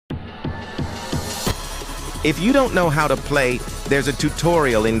If you don't know how to play, there's a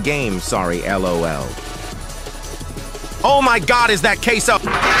tutorial in game, sorry, LOL. Oh my God, is that queso?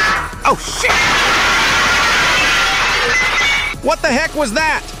 Oh shit! What the heck was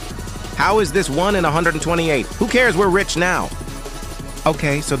that? How is this 1 in 128? Who cares, we're rich now.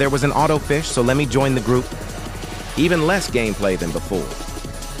 Okay, so there was an auto fish, so let me join the group. Even less gameplay than before.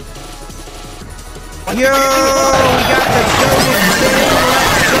 Yo, we got the goated thing.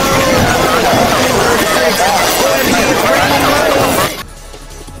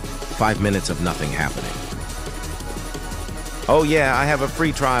 5 minutes of nothing happening. Oh yeah, I have a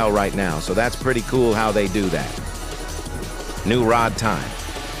free trial right now, so that's pretty cool how they do that. New rod time.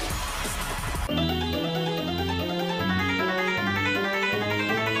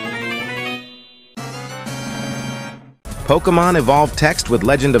 Pokemon evolved text with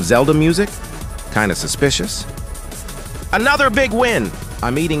Legend of Zelda music? Kinda suspicious. Another big win!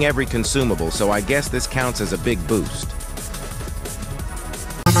 I'm eating every consumable, so I guess this counts as a big boost.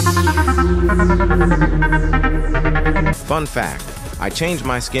 Fun fact, I changed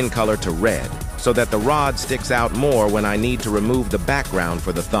my skin color to red so that the rod sticks out more when I need to remove the background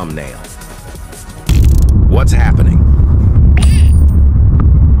for the thumbnail. What's happening?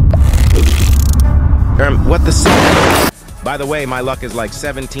 What the... By the way, my luck is like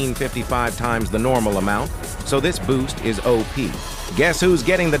 1755 times the normal amount, so this boost is OP. Guess who's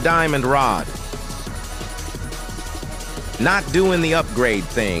getting the diamond rod? Not doing the upgrade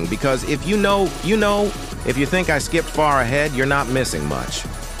thing, because if you know, you know. If you think I skipped far ahead, you're not missing much.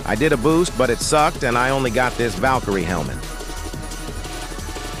 I did a boost, but it sucked, and I only got this Valkyrie helmet.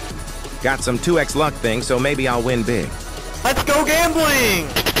 Got some 2x luck thing, so maybe I'll win big. Let's go gambling!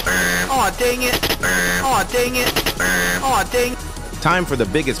 Aw, dang it! Aw, dang it! Aw, dang... Time for the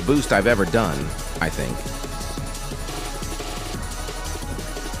biggest boost I've ever done, I think.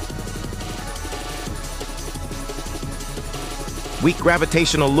 Weak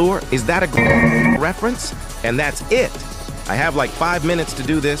gravitational lure? Is that a reference? And that's it. I have like 5 minutes to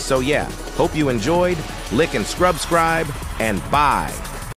do this, so yeah. Hope you enjoyed. Lick and scrub-scribe, and bye.